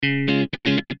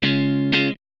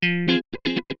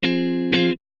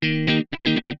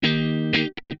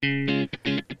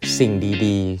สิ่ง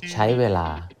ดีๆใช้เวลา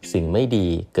สิ่งไม่ดี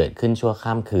เกิดขึ้นชั่วข้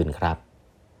ามคืนครับ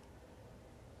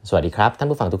สวัสดีครับท่าน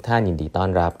ผู้ฟังทุกท่านยินดีต้อน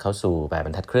รับเข้าสู่8บร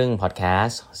รทัดครึ่งพอดแคส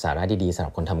ต์สาระดีๆสำหรั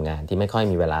บคนทำงานที่ไม่ค่อย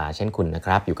มีเวลาเช่นคุณนะค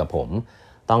รับอยู่กับผม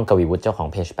ต้องกวีวุฒิเจ้าของ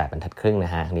เพจ8บรรทัดครึ่งน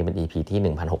ะฮะนี่เป็น EP ที่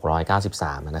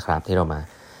1693นะครับที่เรามา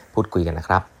พูดคุยกันนะค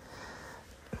รับ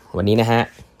วันนี้นะฮะ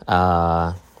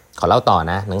ขอเล่าต่อ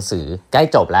นะหนังสือใกล้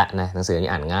จบแล้วนะหนังสือนี้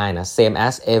อ่านง่ายนะ Same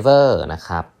as Ever นะค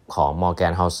รับของ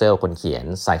Morgan Housel คนเขียน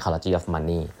Psychology of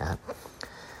Money นะครับ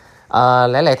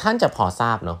หลายๆท่านจะพอทร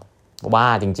าบเนาะว่า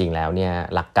จริงๆแล้วเนี่ย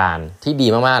หลักการที่ดี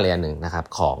มากๆเลยอันหนึ่งนะครับ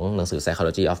ของหนังสือ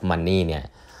Psychology of Money เนี่ย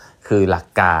คือหลัก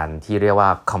การที่เรียกว่า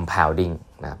compounding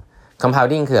นะครับ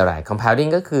compounding คืออะไร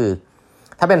compounding ก็คือ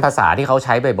ถ้าเป็นภาษาที่เขาใ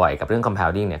ช้บ่อยๆกับเรื่อง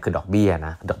compounding เนี่ยคือดอกเบี้ยน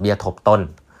ะดอกเบี้ยทบต้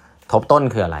น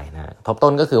คืออะไรนะทบต้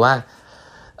นก็คือว่า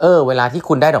เวลาที่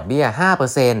คุณได้ดอกเบี้ย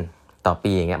 5% ต่อ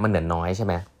ปีอย่างเงี้ยมันเหมือนน้อยใช่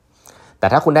ไหมแต่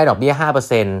ถ้าคุณได้ดอกเบี้ย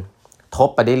 5% ทบ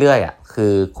ไปเรื่อยๆอ่ะคื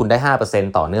อคุณได้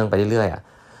 5% ต่อเนื่องไปเรื่อยๆอ่ะ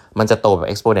มันจะโตแบบ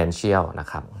exponential นะ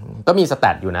ครับก็มีสแต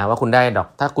ทอยู่นะว่าคุณได้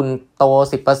ถ้าคุณโต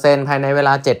 10% ภายในเวล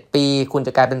า7ปีคุณจ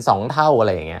ะกลายเป็น2เท่าอะไ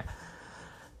รอย่างเงี้ย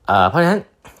เพราะฉะนั้น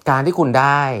การที่คุณไ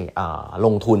ด้ล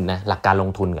งทุนนะหลักการล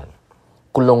งทุนกัน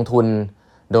คุณลงทุน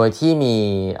โดยที่มี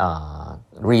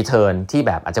return ที่แ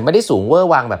บบอาจจะไม่ได้สูงเวอร์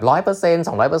วังแบบ 100%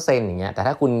 200% อย่างเงี้ยแต่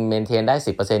ถ้าคุณ maintain ได้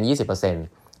 10%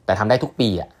 20% แต่ทำได้ทุก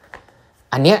ปีอ่ะ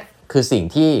อันเนี้ยคือสิ่ง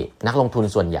ที่นักลงทุน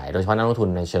ส่วนใหญ่โดยเฉพาะนักลงทุน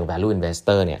ในเชิง value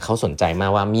investor เนี่ยเขาสนใจมา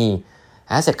กว่ามี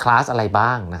asset class อะไรบ้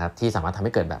างนะครับที่สามารถทำใ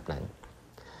ห้เกิดแบบนั้น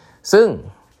ซึ่ง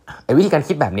วิธีการ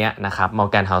คิดแบบนี้นะครับ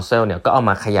Morgan Housel เนี่ยก็เอา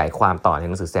มาขยายความต่อในห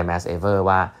นังสือ Same as Ever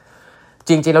ว่า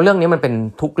จริงๆแล้วเรื่องนี้มันเป็น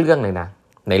ทุกเรื่องเลยนะ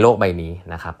ในโลกใบนี้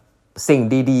นะครับสิ่ง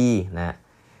ดีๆนะ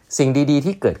สิ่งดีๆ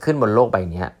ที่เกิดขึ้นบนโลกใบ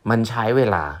นี้มันใช้เว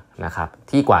ลานะครับ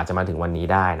ที่กว่าจะมาถึงวันนี้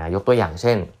ได้นะยกตัวอย่างเ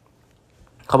ช่น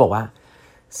เขาบอกว่า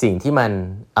สิ่งที่มัน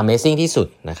amazing ที่สุด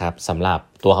นะครับสำหรับ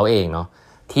ตัวเขาเองเนาะ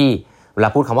ที่เวลา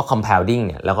พูดคำว่า compounding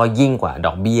เนี่ยแล้วก็ยิ่งกว่าด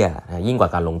อกเบี้ยนะยิ่งกว่า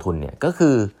การลงทุนเนี่ยก็คื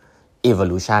อ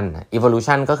evolution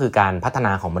ก็คือการพัฒน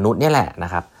าของมนุษย์เนี่ยแหละน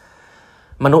ะครับ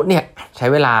มนุษย์เนี่ยใช้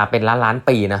เวลาเป็นล้าน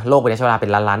ปีนะโลกใบนี้ใช้เวลาเป็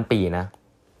นล้านปีนะ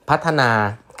พัฒนา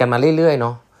กันมาเรื่อยๆเน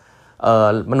าะ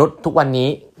มนุษย์ทุกวันนี้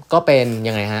ก็เป็น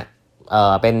ยังไงฮะ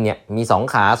เป็นเนี่ยมี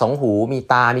2ขา2หูมี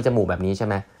ตามีจมูกแบบนี้ใช่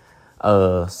ไหม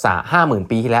50,000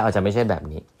 ปีที่แล้วอาจจะไม่ใช่แบบ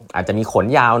นี้อาจจะมีขน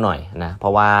ยาวหน่อยนะเพรา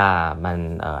ะว่ามัน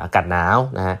อากาศหนาว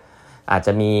นะฮะอาจจ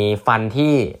ะมีฟัน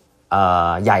ที่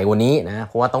ใหญ่กว่านี้นะเ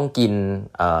พราะว่าต้องกิน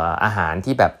อาหาร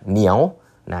ที่แบบเหนียว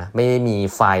นะไม่มี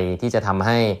ไฟที่จะทำใ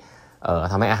ห้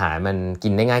อาหารมันกิ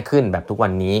นได้ง่ายขึ้นแบบทุกวั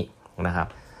นนี้นะครับ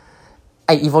ไ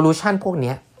อ้ evolution พวกเ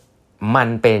นี้ยมัน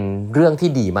เป็นเรื่องที่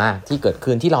ดีมากที่เกิด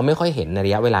ขึ้นที่เราไม่ค่อยเห็นในร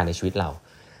ะยะเวลาในชีวิตเรา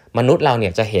มนุษย์เราเนี่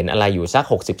ยจะเห็นอะไรอยู่สัก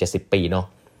 60-70 ปีเนาะ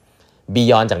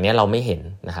Beyond จากนี้เราไม่เห็น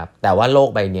นะครับแต่ว่าโลก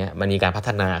ใบนี้มันมีการพัฒ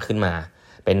นาขึ้นมา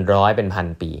เป็นร้อยเป็นพัน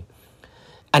ปี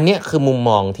อันนี้คือมุมม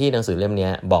องที่หนังสือเล่มนี้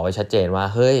บอกไว้ชัดเจนว่า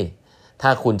เฮ้ยถ้า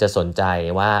คุณจะสนใจ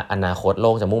ว่าอนาคตโล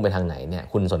กจะมุ่งไปทางไหนเนี่ย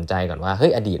คุณสนใจก่อนว่าเฮ้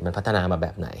ยอดีตมันพัฒนามาแบ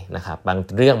บไหนนะครับบาง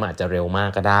เรื่องมันอาจจะเร็วมาก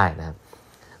ก็ได้นะครับ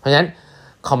เพราะฉะนั้น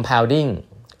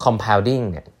compounding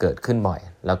เนี่ยเกิดขึ้นบ่อย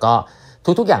แล้วก็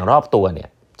ทุกๆอย่างรอบตัวเนี่ย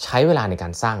ใช้เวลาในกา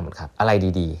รสร้างมันครับอะไร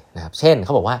ดีๆนะครับเช่นเข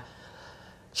าบอกว่า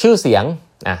ชื่อเสียง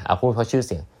เอาพูดเพราะชื่อเ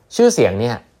สียงเ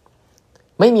นี่ย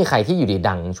ไม่มีใครที่อยู่ดี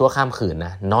ดังชั่วข้ามคืนน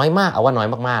ะน้อยมากเอาว่าน้อย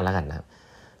มากๆแล้วกันนะครับ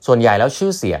ส่วนใหญ่แล้วชื่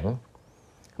อเสียง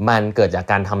มันเกิดจาก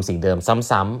การทำสิ่งเดิม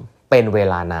ซ้ำๆเป็นเว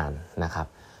ลานานนะครับ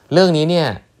เรื่องนี้เนี่ย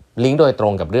ลิงก์โดยตร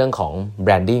งกับเรื่องของ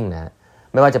branding นะ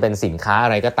ไม่ว่าจะเป็นสินค้าอะ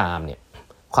ไรก็ตามเนี่ย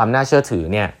ความน่าเชื่อถือ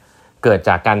เนี่ยเกิดจ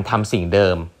ากการทำสิ่งเดิ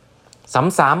ม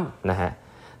ซ้ำๆนะฮะ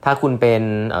ถ้าคุณเป็น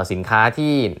สินค้า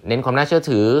ที่เน้นความน่าเชื่อ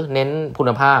ถือเน้นคุ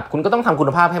ณภาพคุณก็ต้องทำคุ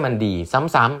ณภาพให้มันดี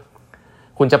ซ้ำ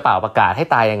ๆคุณจะเป่าประกาศให้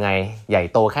ตายยังไงใหญ่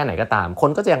โตแค่ไหนก็ตามคน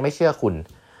ก็จะยังไม่เชื่อคุณ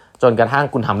จนกระทั่ง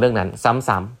คุณทำเรื่องนั้น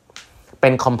ซ้ำๆเป็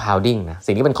น compounding นะ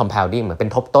สิ่งที่เป็น compounding เหมือนเป็น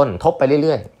ทบต้นทบไปเ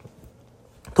รื่อย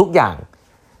ๆทุกอย่าง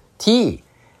ที่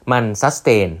มัน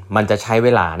sustain มันจะใช้เว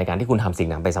ลาในการที่คุณทำสิ่ง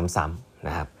นั้นไปซ้ำๆน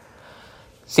ะครับ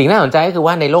สิ่งน่าสนใจก็คือ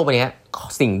ว่าในโลกใบนี้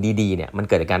สิ่งดีๆเนี่ยมันเ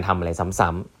กิดจากการทำอะไรซ้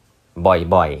ำๆ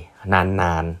บ่อยๆน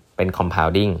านๆเป็น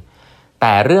compounding แ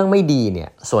ต่เรื่องไม่ดีเนี่ย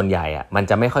ส่วนใหญ่อะมัน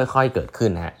จะไม่ค่อยๆเกิดขึ้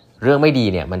นฮะเรื่องไม่ดี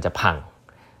เนี่ยมันจะพัง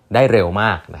ได้เร็วม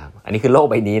ากนะครับอันนี้คือโลก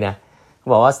ใบนี้นะ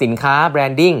บอกว่าสินค้าแบร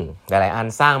นดิ้งหลายๆอัน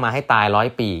สร้างมาให้ตาย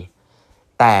100ปี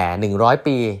แต่100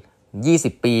ปี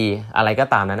20ปีอะไรก็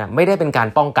ตามนั้นนะไม่ได้เป็นการ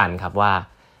ป้องกันครับว่า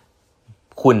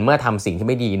คุณเมื่อทำสิ่งที่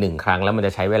ไม่ดี1ครั้งแล้วมันจ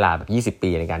ะใช้เวลาแบบ20ปี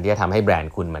ในการที่จะทำให้แบรน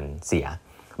ด์คุณมันเสีย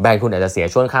แบรนด์คุณอาจจะเสีย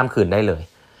ช่วงข้ามคืนได้เลย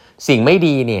สิ่งไม่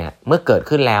ดีเนี่ยเมื่อเกิด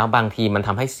ขึ้นแล้วบางทีมันท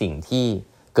ำให้สิ่งที่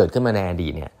เกิดขึ้นมาในอดี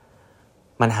ตเนี่ย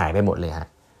มันหายไปหมดเลยฮะ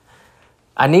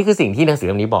อันนี้คือสิ่งที่หนังสือเ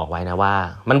ล่มนี้บอกไว้นะว่า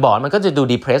มันก็จะดู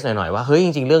depressed หน่อยๆว่าเฮ้ยจ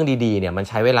ริงๆเรื่องดีๆเนี่ยมัน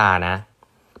ใช้เวลานะ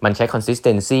มันใช้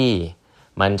consistency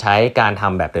มันใช้การท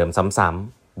ำแบบเดิมซ้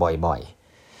ำๆบ่อย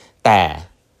ๆแต่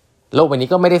โลกใบนี้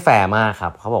ก็ไม่ได้แฟร์มากครั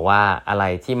บเขาบอกว่าอะไร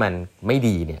ที่มันไม่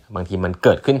ดีเนี่ยบางทีมันเ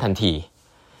กิดขึ้นทันที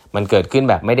มันเกิดขึ้น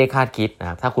แบบไม่ได้คาดคิดนะค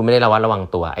รับถ้าคุณไม่ได้ระวัง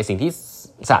ตัวไอ้สิ่งที่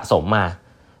สะสมมา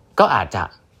ก็อาจจะ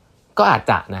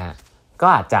นะฮะก็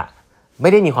อาจจะไม่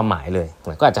ได้มีความหมายเลย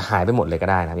ก็อาจจะหายไปหมดเลยก็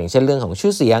ได้นะอย่างเช่นเรื่องของชื่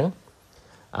อเสียง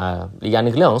อีกอย่างนึ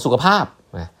งคือเรื่องของสุขภาพ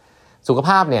สุขภ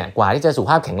าพเนี่ยกว่าที่จะสุข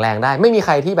ภาพแข็งแรงได้ไม่มีใค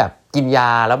รที่แบบกินยา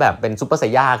แล้วแบบเป็นซุปเปอร์ไซ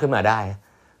ย่าขึ้นมาได้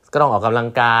ก็ต้องออกกำลัง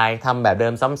กายทำแบบเดิ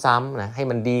มซ้ำๆนะให้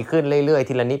มันดีขึ้นเรื่อยๆ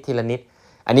ทีละนิด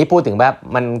อันนี้พูดถึงแบบ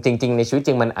มันจริงๆในชีวิตจ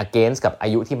ริงมัน against กับอา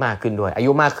ยุที่มากขึ้นด้วยอา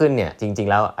ยุมากขึ้นเนี่ยจริงๆ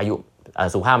แล้วอายุ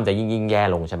สุขภาพมันจะยิ่งแย่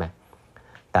ลงใช่ไหม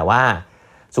แต่ว่า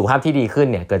สุขภาพที่ดีขึ้น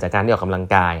เนี่ยเกิดจากการที่ออกกำลัง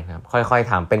กายนะครับค่อยๆ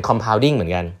ทำเป็น compounding เหมือ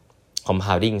นกัน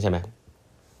compounding ใช่ไหม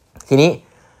ทีนี้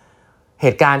เห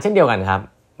ตุการณ์เช่นเดียวกันครับ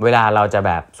เวลาเราจะแ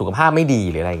บบสุขภาพไม่ดี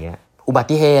หรืออะไรเงี้ยอุบั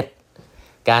ติเหตุ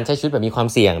การใช้ชีวิตแบบมีความ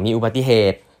เสี่ยงมีอุบัติเห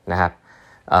ตุนะครับ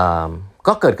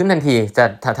ก็เกิดขึ้นทันทีจะ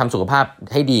ทำสุขภาพ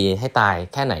ให้ดีให้ตาย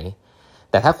แค่ไหน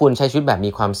แต่ถ้าคุณใช้ชีวิตแบบ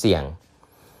มีความเสี่ยง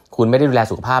คุณไม่ได้ดูแล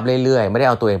สุขภาาพเรื่อยๆไม่ได้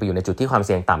เอาตัวเองไปอยู่ในจุดที่ความเ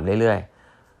สี่ยงต่ำเรื่อย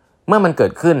ๆเมื่อมันเกิ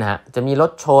ดขึ้นฮะจะมีร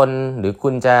ถชนหรือคุ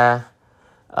ณจะ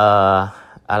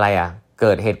เ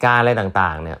กิดเหตุการณ์อะไรต่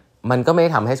างๆเนี่ยมันก็ไม่ได้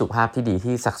ทำให้สุขภาพที่ดี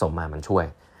ที่สะสมมามันช่วย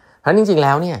เพราะจริงๆแ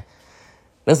ล้วเนี่ย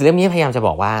หนังสือเล่มนี้พยายามจะบ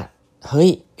อกว่าเฮ้ย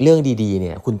เรื่องดีๆเ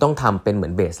นี่ยคุณต้องทำเป็นเหมือ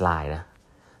นเบสไลน์นะ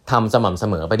ทำสม่ำเส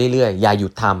มอไปเรื่อยๆอย่าหยุ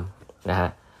ดทำนะฮะ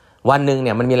วันนึงเ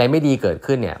นี่ยมันมีอะไรไม่ดีเกิด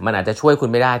ขึ้นเนี่ยมันอาจจะช่วยคุณ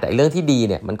ไม่ได้แต่เรื่องที่ดี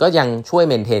เนี่ยมันก็ยังช่วย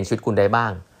เมนเทนชีวิตคุณได้บ้า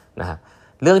งนะครับ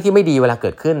เรื่องที่ไม่ดีเวลาเกิ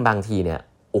ดขึ้นบางทีเนี่ย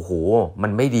โอ้โหมั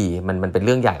นไม่ดีมันเป็นเ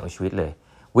รื่องใหญ่ของชีวิตเลย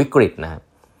วิกฤตนะครับ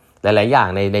หลายๆอย่าง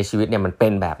ในชีวิตเนี่ยมันเป็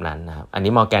นแบบนั้นนะครับอัน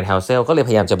นี้มอร์แกน เฮลเซลก็เลยพ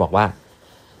ยายามจะบอกว่า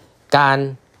การ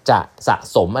จะสะ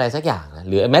สมอะไรสักอย่างนะ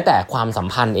หรือแม้แต่ความสัม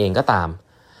พันธ์เองก็ตาม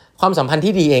ความสัมพันธ์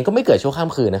ที่ดีเองก็ไม่เกิดชั่วข้าม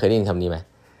คืนนะเคยได้ยินคำนี้ไหม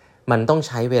มันต้องใ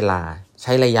ช้เวลาใ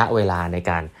ช้ระยะเวลาใน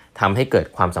การทำให้เกิด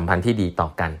ความสัมพันธ์ที่ดีต่อ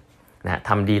กันนะ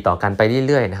ทำดีต่อกันไป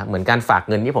เรื่อยๆนะครับเหมือนการฝาก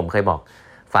เงินที่ผมเคยบอก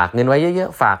ฝากเงินไว้เยอะ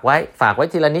ๆฝากไว้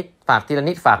ทีละนิดฝากทีละ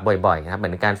นิดฝากบ่อยๆนะครับเหมื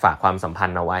อนการฝากความสัมพัน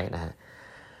ธ์เอาไว้นะฮะ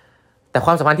แต่ค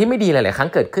วามสัมพันธ์ที่ไม่ดีหลายๆครั้ง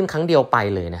เกิดขึ้นครั้งเดียวไป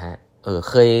เลยนะฮะ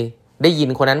เคยได้ยิน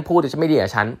คนนั้นพูดจะไม่ดีกั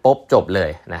บฉันปุ๊บจบเลย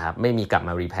นะครับไม่มีกลับม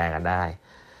ารีแพร์กันได้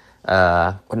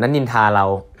คนนั้นนินทาเรา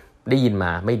ได้ยินม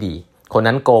าไม่ดีคน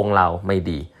นั้นโกงเราไม่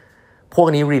ดีพวก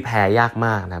นี้รีแพร์ยากม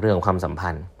ากนะเรื่องของความสัม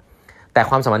พันธ์แต่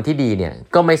ความสัมพันธ์ที่ดีเนี่ย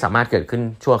ก็ไม่สามารถเกิดขึ้น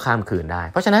ชั่วข้ามคืนได้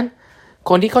เพราะฉะนั้น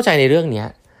คนที่เข้าใจในเรื่องนี้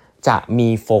จะมี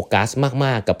โฟกัสม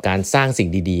ากๆกับการสร้างสิ่ง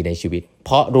ดีๆในชีวิตเพ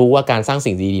ราะรู้ว่าการสร้าง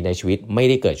สิ่งดีๆในชีวิตไม่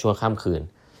ได้เกิดชั่วข้ามคืน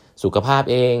สุขภาพ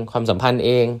เองความสัมพันธ์เอ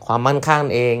งความมั่นคง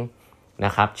เองน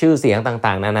ะครับชื่อเสียง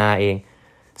ต่างๆนานาเอง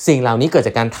สิ่งเหล่านี้เกิดจ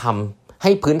ากการทำใ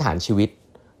ห้พื้นฐานชีวิต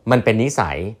มันเป็นนิ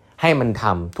สัยให้มันท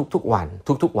ำทุกๆ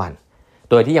วัน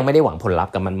โดยที่ยังไม่ได้หวังผลลัพ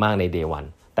ธ์กับมันมากใน day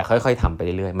 1แต่ค่อยๆทำไปเ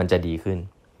รื่อยๆมันจะดีขึ้น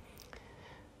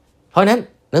เพราะนั้น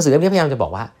หนังสือเล่มนี้พยายามจะบอ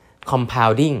กว่า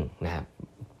compounding นะครับ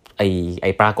ไอ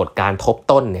ปรากฏการณ์ทบ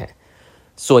ต้นเนี่ย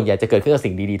ส่วนใหญ่จะเกิดขึ้นกับ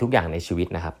สิ่งดีๆทุกอย่างในชีวิต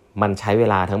นะครับมันใช้เว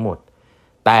ลาทั้งหมด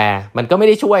แต่มันก็ไม่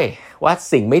ได้ช่วยว่า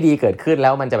สิ่งไม่ดีเกิดขึ้นแล้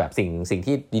วมันจะแบบสิ่ง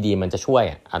ที่ดีๆมันจะช่วย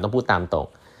ต้องพูดตามตรง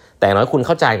แต่อย่างน้อยคุณเ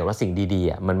ข้าใจก่อนว่าสิ่งดี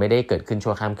ๆมันไม่ได้เกิดขึ้น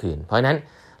ชั่วข้ามคืนเพราะฉะนั้น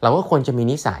เราก็ควรจะมี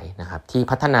นิสัยนะครับที่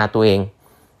พัฒนาตัวเอง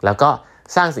แล้วก็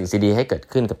สร้างสิ่งดีๆให้เกิด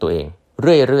ขึ้นกับตัวเองเ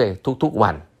รื่อยๆทุกๆ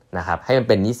วันนะครับให้มัน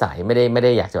เป็นนิสัยไม่ไ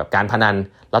ด้อยากจะแบบการพนัน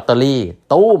ลอตเตอรี่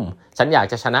ตุ้มฉันอยาก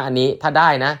จะชนะอันนี้ถ้าได้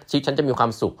นะชีวิตฉันจะมีควา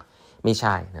มสุขไม่ใ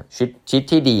ช่นะชีวิต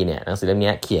ที่ดีเนี่ยหนังสือเล่ม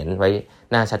นี้เขียนไว้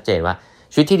น่าชัดเจนว่า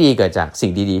ชีวิตที่ดีเกิดจากสิ่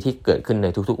งดีๆที่เกิดขึ้นใน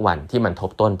ทุกๆวันที่มันท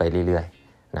บต้นไปเรื่อย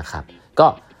ๆนะครับก็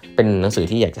เป็นหนังสือ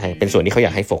ที่อยากจะให้เป็นส่วนที่เขาอย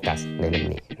ากให้โฟกัสในเรื่อง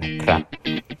นี้นะครับ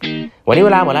วันนี้เว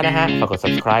ลาหมดแล้วนะฮะฝากกด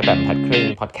subscribe แบบพัดครึ่ง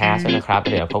podcast นะครับ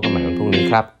เดี๋ยวพบกันใหม่วันพรุ่งนี้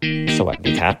ครับสวัส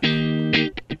ดีครับ